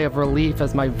cry of relief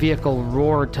as my vehicle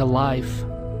roared to life.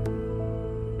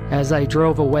 As I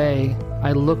drove away,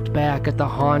 I looked back at the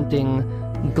haunting,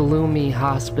 gloomy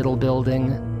hospital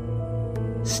building.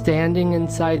 Standing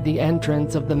inside the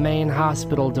entrance of the main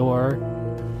hospital door,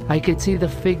 I could see the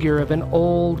figure of an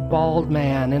old, bald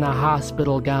man in a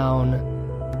hospital gown,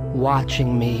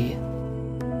 watching me.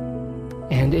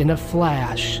 And in a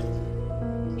flash,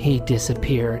 he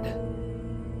disappeared.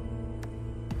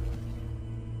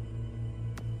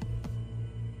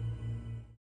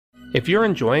 If you're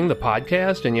enjoying the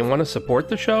podcast and you want to support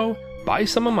the show, buy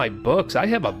some of my books. I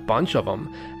have a bunch of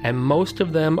them, and most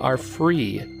of them are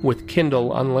free with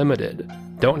Kindle Unlimited.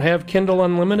 Don't have Kindle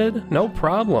Unlimited? No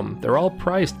problem. They're all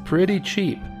priced pretty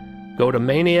cheap. Go to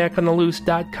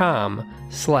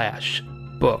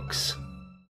maniacontheloose.com/books.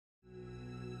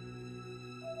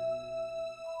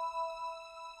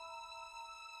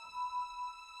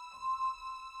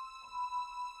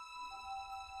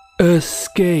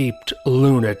 Escaped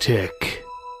lunatic.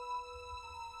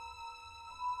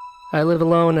 I live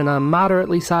alone in a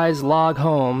moderately sized log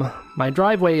home. My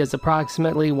driveway is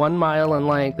approximately 1 mile in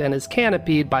length and is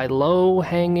canopied by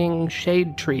low-hanging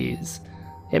shade trees.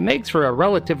 It makes for a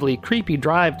relatively creepy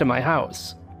drive to my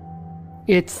house.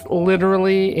 It's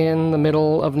literally in the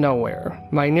middle of nowhere.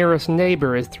 My nearest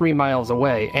neighbor is 3 miles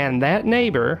away, and that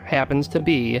neighbor happens to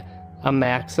be a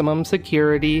maximum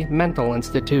security mental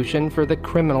institution for the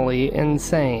criminally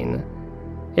insane.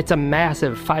 It's a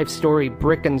massive 5-story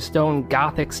brick and stone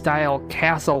Gothic-style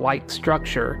castle-like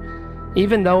structure.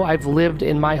 Even though I've lived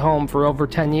in my home for over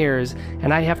 10 years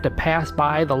and I have to pass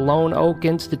by the Lone Oak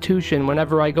Institution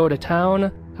whenever I go to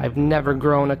town, I've never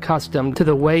grown accustomed to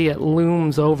the way it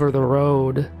looms over the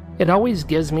road. It always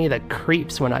gives me the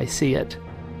creeps when I see it.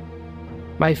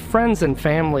 My friends and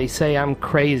family say I'm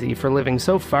crazy for living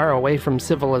so far away from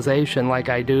civilization like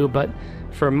I do, but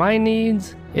for my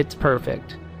needs, it's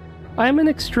perfect. I'm an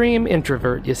extreme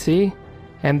introvert, you see,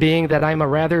 and being that I'm a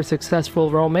rather successful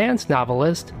romance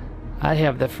novelist, I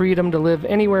have the freedom to live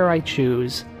anywhere I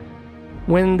choose.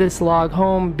 When this log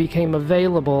home became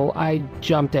available, I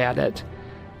jumped at it.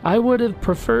 I would have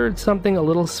preferred something a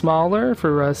little smaller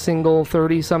for a single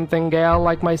 30-something gal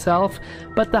like myself,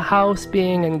 but the house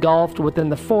being engulfed within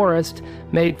the forest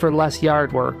made for less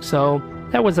yard work, so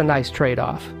that was a nice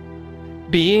trade-off.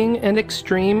 Being an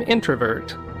extreme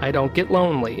introvert, I don't get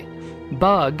lonely.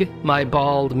 Bug, my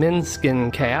bald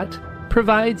minskin cat,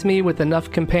 provides me with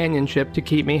enough companionship to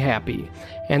keep me happy,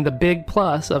 and the big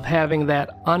plus of having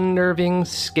that unnerving,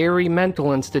 scary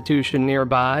mental institution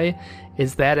nearby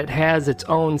is that it has its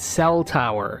own cell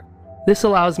tower. This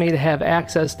allows me to have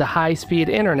access to high-speed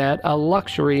internet, a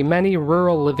luxury many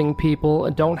rural living people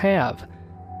don't have.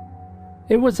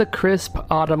 It was a crisp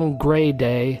autumn gray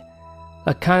day.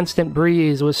 A constant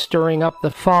breeze was stirring up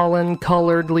the fallen,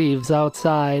 colored leaves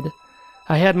outside.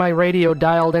 I had my radio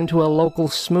dialed into a local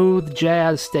smooth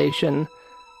jazz station.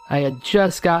 I had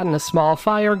just gotten a small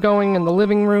fire going in the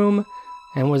living room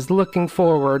and was looking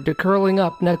forward to curling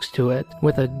up next to it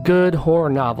with a good horror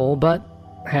novel, but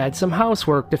had some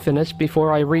housework to finish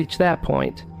before I reached that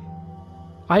point.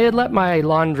 I had let my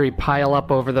laundry pile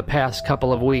up over the past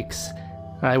couple of weeks.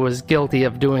 I was guilty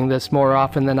of doing this more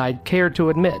often than I'd care to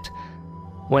admit.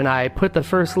 When I put the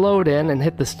first load in and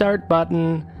hit the start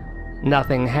button,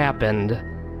 nothing happened.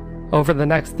 Over the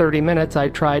next 30 minutes, I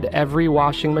tried every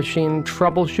washing machine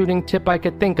troubleshooting tip I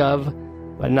could think of,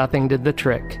 but nothing did the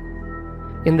trick.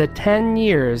 In the 10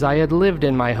 years I had lived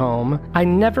in my home, I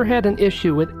never had an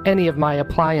issue with any of my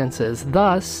appliances.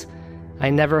 Thus, I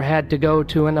never had to go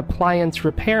to an appliance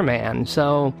repairman,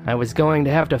 so I was going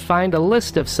to have to find a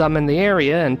list of some in the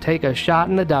area and take a shot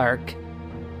in the dark.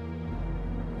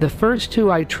 The first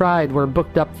 2 I tried were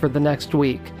booked up for the next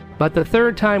week, but the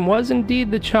third time was indeed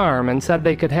the charm and said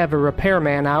they could have a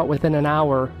repairman out within an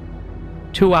hour.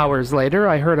 2 hours later,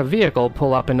 I heard a vehicle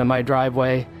pull up into my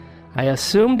driveway. I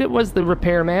assumed it was the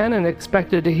repairman and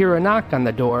expected to hear a knock on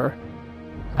the door.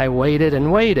 I waited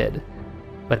and waited,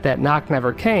 but that knock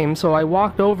never came, so I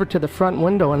walked over to the front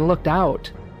window and looked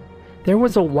out. There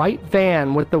was a white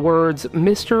van with the words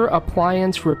Mr.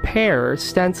 Appliance Repair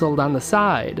stenciled on the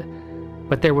side,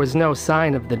 but there was no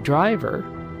sign of the driver.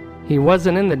 He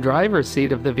wasn't in the driver's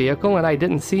seat of the vehicle, and I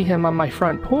didn't see him on my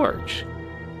front porch.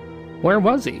 Where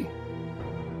was he?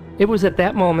 It was at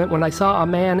that moment when I saw a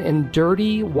man in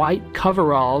dirty, white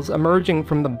coveralls emerging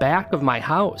from the back of my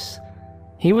house.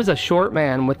 He was a short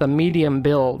man with a medium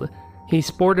build. He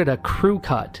sported a crew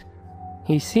cut.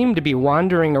 He seemed to be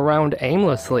wandering around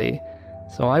aimlessly.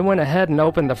 so I went ahead and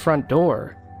opened the front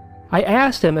door. I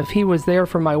asked him if he was there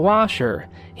for my washer.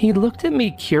 He looked at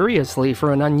me curiously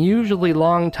for an unusually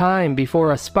long time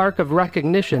before a spark of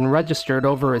recognition registered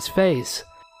over his face.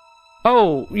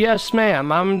 "Oh, yes,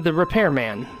 ma'am, I'm the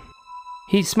repairman."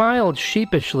 He smiled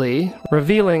sheepishly,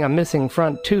 revealing a missing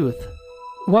front tooth.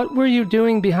 "What were you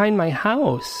doing behind my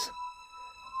house?"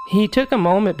 He took a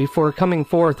moment before coming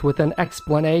forth with an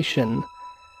explanation.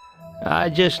 "I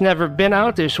just never been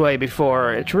out this way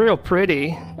before. It's real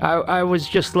pretty. I was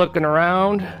just looking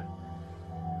around."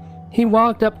 He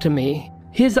walked up to me.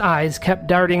 His eyes kept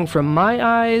darting from my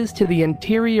eyes to the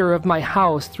interior of my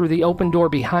house through the open door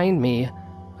behind me.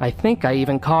 I think I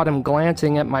even caught him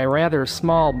glancing at my rather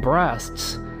small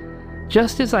breasts.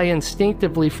 Just as I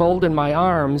instinctively folded my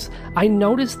arms, I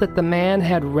noticed that the man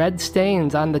had red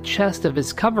stains on the chest of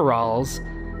his coveralls.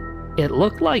 It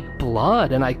looked like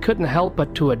blood, and I couldn't help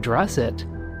but to address it.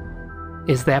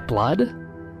 "Is that blood?"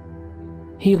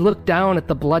 He looked down at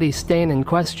the bloody stain in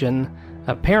question.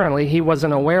 Apparently he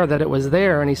wasn't aware that it was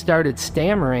there, and he started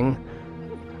stammering.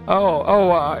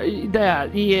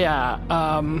 Yeah.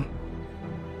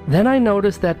 Then I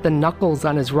noticed that the knuckles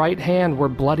on his right hand were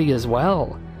bloody as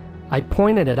well. I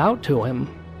pointed it out to him.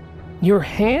 "Your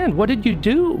hand? What did you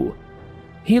do?"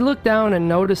 He looked down and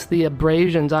noticed the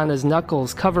abrasions on his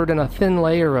knuckles covered in a thin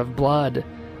layer of blood.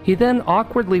 He then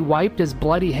awkwardly wiped his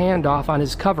bloody hand off on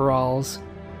his coveralls.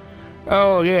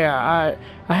 "Oh yeah,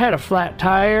 I had a flat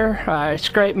tire. I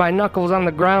scraped my knuckles on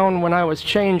the ground when I was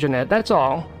changing it. That's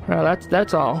all.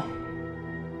 That's all."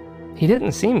 He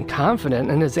didn't seem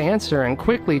confident in his answer and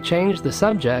quickly changed the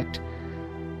subject.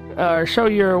 "So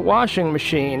your washing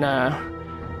machine,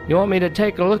 you want me to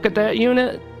take a look at that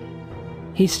unit?"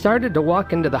 He started to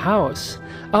walk into the house.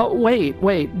 "Oh,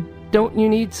 wait, don't you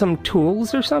need some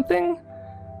tools or something?"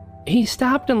 He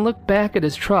stopped and looked back at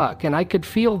his truck, and I could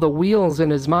feel the wheels in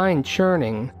his mind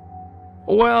churning.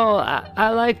 "Well, I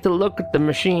like to look at the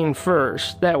machine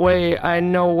first. That way I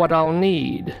know what I'll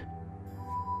need."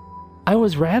 I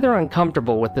was rather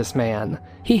uncomfortable with this man.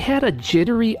 He had a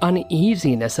jittery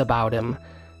uneasiness about him.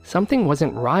 Something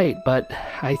wasn't right, but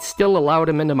I still allowed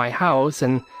him into my house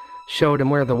and showed him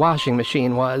where the washing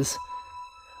machine was.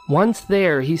 Once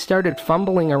there, he started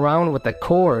fumbling around with the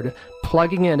cord,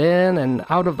 plugging it in and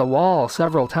out of the wall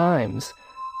several times.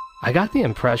 I got the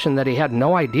impression that he had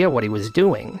no idea what he was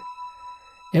doing.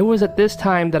 It was at this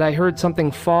time that I heard something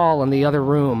fall in the other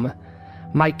room.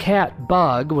 My cat,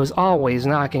 Bug, was always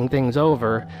knocking things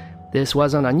over. This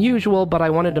wasn't unusual, but I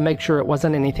wanted to make sure it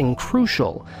wasn't anything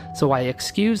crucial, so I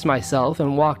excused myself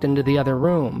and walked into the other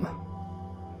room.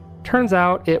 Turns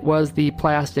out it was the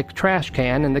plastic trash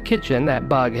can in the kitchen that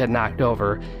Bug had knocked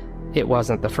over. It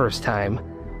wasn't the first time.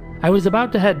 I was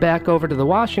about to head back over to the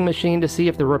washing machine to see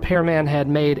if the repairman had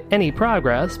made any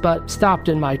progress, but stopped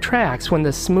in my tracks when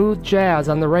the smooth jazz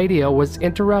on the radio was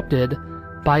interrupted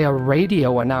by a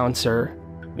radio announcer.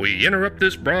 "We interrupt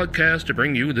this broadcast to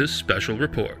bring you this special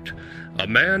report. A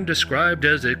man described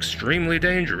as extremely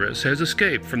dangerous has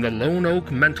escaped from the Lone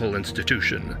Oak Mental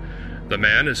Institution. The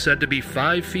man is said to be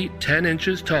 5 feet 10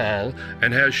 inches tall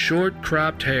and has short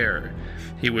cropped hair.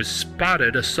 He was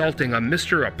spotted assaulting a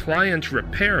Mr. Appliance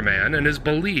repairman and is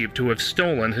believed to have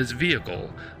stolen his vehicle,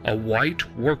 a white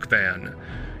work van.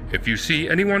 If you see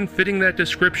anyone fitting that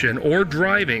description or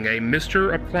driving a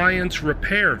Mr. Appliance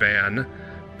repair van,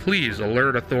 please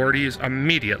alert authorities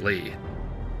immediately.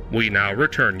 We now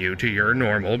return you to your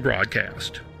normal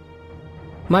broadcast."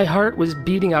 My heart was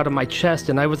beating out of my chest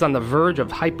and I was on the verge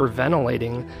of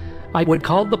hyperventilating. I would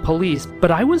call the police,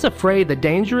 but I was afraid the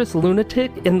dangerous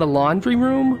lunatic in the laundry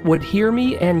room would hear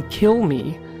me and kill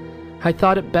me. I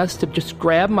thought it best to just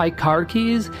grab my car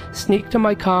keys, sneak to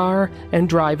my car, and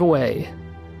drive away.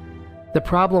 The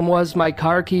problem was my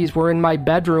car keys were in my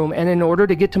bedroom, and in order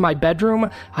to get to my bedroom,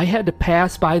 I had to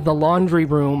pass by the laundry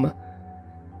room.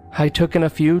 I took in a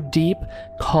few deep,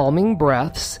 calming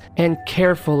breaths and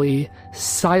carefully,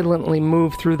 silently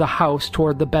moved through the house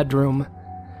toward the bedroom.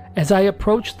 As I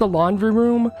approached the laundry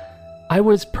room, I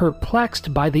was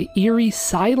perplexed by the eerie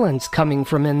silence coming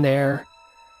from in there.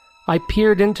 I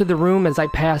peered into the room as I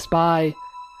passed by.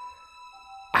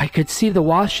 I could see the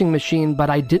washing machine, but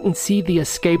I didn't see the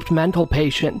escaped mental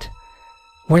patient.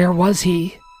 Where was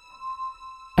he?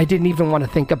 I didn't even want to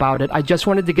think about it. I just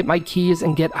wanted to get my keys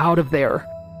and get out of there.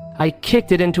 I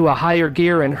kicked it into a higher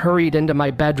gear and hurried into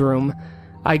my bedroom.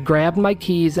 I grabbed my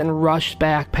keys and rushed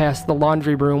back past the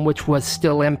laundry room, which was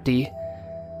still empty.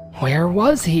 Where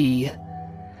was he?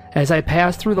 As I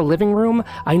passed through the living room,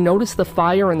 I noticed the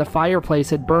fire in the fireplace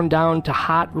had burned down to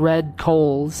hot red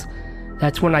coals.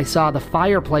 That's when I saw the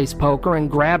fireplace poker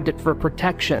and grabbed it for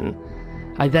protection.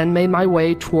 I then made my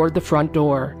way toward the front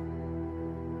door.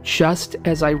 Just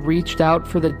as I reached out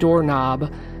for the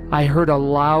doorknob, I heard a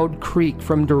loud creak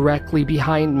from directly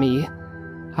behind me.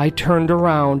 I turned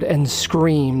around and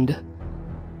screamed.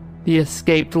 The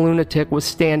escaped lunatic was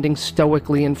standing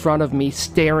stoically in front of me,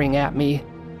 staring at me.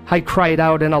 I cried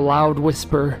out in a loud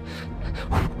whisper,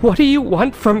 "What do you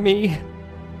want from me?"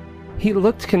 He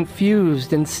looked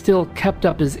confused and still kept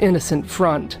up his innocent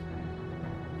front.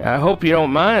 "I hope you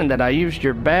don't mind that I used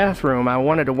your bathroom. I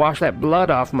wanted to wash that blood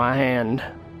off my hand."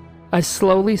 I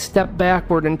slowly stepped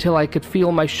backward until I could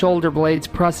feel my shoulder blades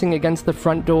pressing against the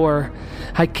front door.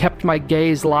 I kept my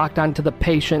gaze locked onto the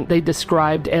patient they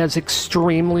described as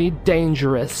extremely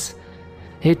dangerous.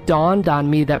 It dawned on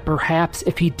me that perhaps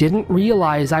if he didn't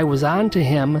realize I was onto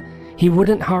him, he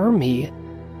wouldn't harm me.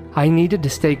 I needed to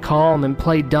stay calm and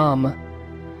play dumb.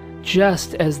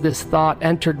 Just as this thought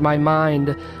entered my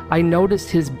mind, I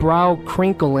noticed his brow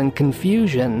crinkle in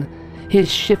confusion. His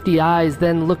shifty eyes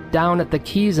then looked down at the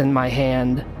keys in my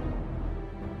hand.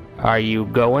 "Are you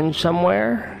going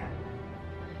somewhere?"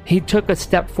 He took a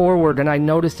step forward and I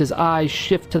noticed his eyes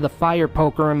shift to the fire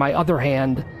poker in my other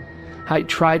hand. I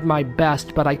tried my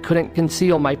best, but I couldn't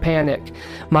conceal my panic.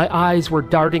 My eyes were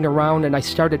darting around and I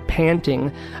started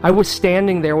panting. I was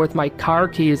standing there with my car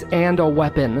keys and a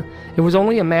weapon. It was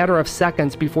only a matter of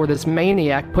seconds before this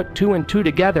maniac put two and two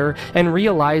together and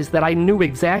realized that I knew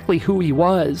exactly who he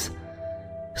was.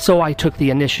 So I took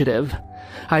the initiative.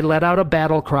 I let out a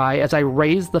battle cry as I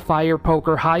raised the fire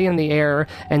poker high in the air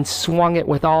and swung it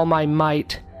with all my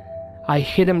might. I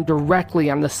hit him directly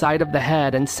on the side of the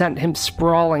head and sent him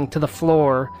sprawling to the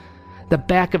floor. The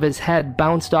back of his head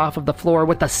bounced off of the floor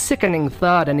with a sickening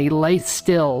thud and he lay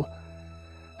still.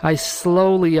 I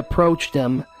slowly approached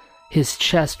him. His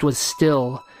chest was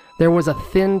still. There was a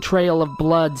thin trail of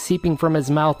blood seeping from his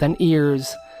mouth and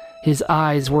ears. His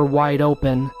eyes were wide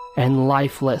open and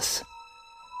lifeless.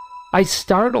 I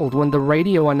startled when the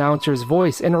radio announcer's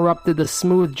voice interrupted the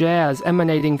smooth jazz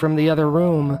emanating from the other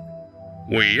room.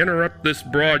 "We interrupt this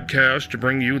broadcast to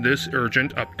bring you this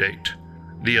urgent update.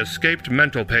 The escaped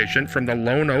mental patient from the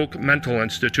Lone Oak Mental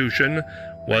Institution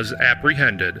was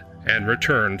apprehended and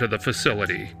returned to the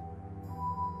facility."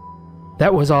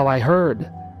 That was all I heard.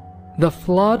 The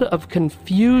flood of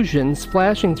confusion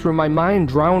splashing through my mind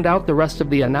drowned out the rest of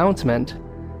the announcement.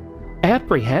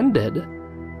 Apprehended?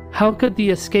 How could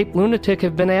the escaped lunatic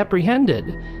have been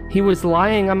apprehended? He was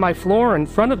lying on my floor in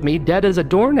front of me, dead as a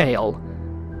doornail.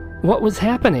 What was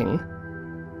happening?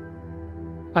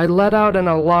 I let out an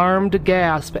alarmed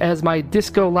gasp as my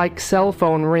disco-like cell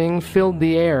phone ring filled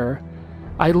the air.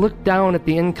 I looked down at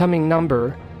the incoming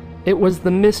number. It was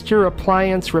the Mr.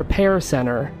 Appliance Repair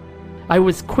Center. I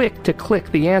was quick to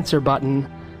click the answer button.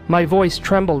 My voice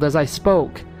trembled as I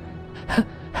spoke.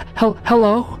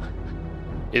 Hello?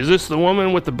 "Is this the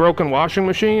woman with the broken washing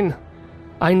machine?"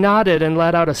 I nodded and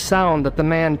let out a sound that the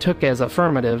man took as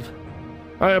affirmative.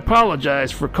 "I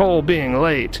apologize for Cole being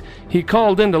late. He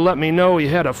called in to let me know he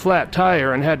had a flat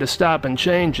tire and had to stop and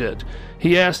change it.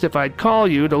 He asked if I'd call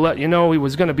you to let you know he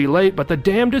was going to be late, but the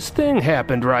damnedest thing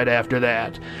happened right after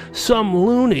that. Some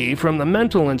loony from the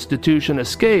mental institution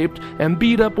escaped and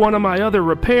beat up one of my other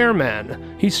repairmen.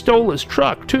 He stole his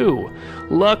truck, too.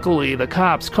 Luckily, the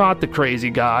cops caught the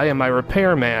crazy guy, and my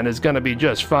repairman is going to be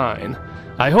just fine.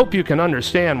 I hope you can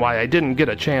understand why I didn't get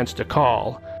a chance to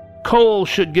call. Cole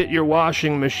should get your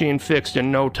washing machine fixed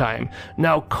in no time.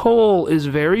 Now, Cole is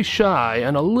very shy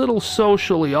and a little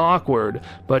socially awkward,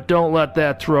 but don't let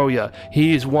that throw you.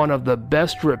 He's one of the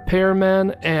best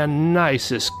repairmen and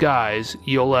nicest guys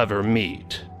you'll ever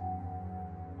meet."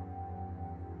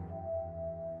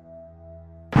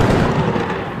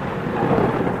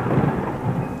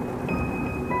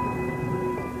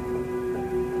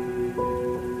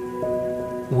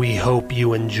 We hope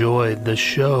you enjoyed the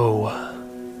show.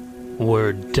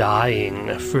 We're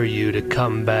dying for you to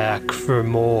come back for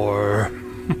more.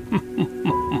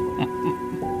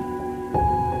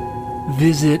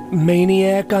 Visit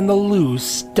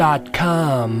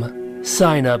maniacontheloose.com.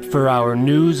 Sign up for our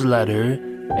newsletter,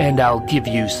 and I'll give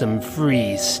you some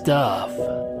free stuff.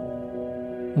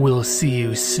 We'll see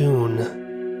you soon.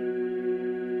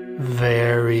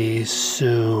 Very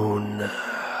soon.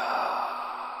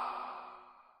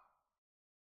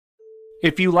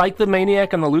 If you like the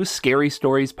Maniac on the Loose Scary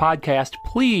Stories podcast,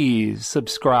 please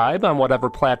subscribe on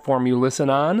whatever platform you listen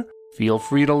on. Feel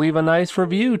free to leave a nice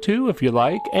review, too, if you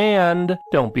like. And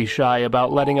don't be shy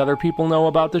about letting other people know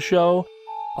about the show.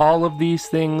 All of these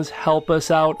things help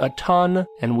us out a ton,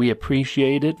 and we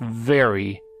appreciate it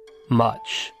very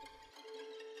much.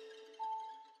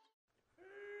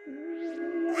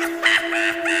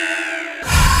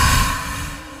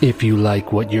 If you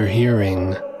like what you're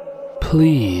hearing,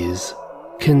 please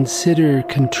consider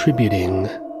contributing.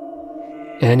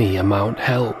 Any amount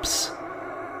helps.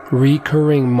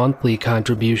 Recurring monthly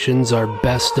contributions are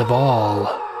best of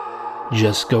all.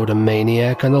 Just go to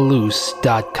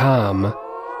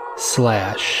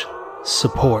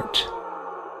maniacontheloose.com/support.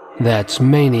 That's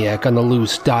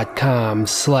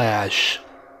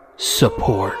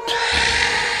maniacontheloose.com/support.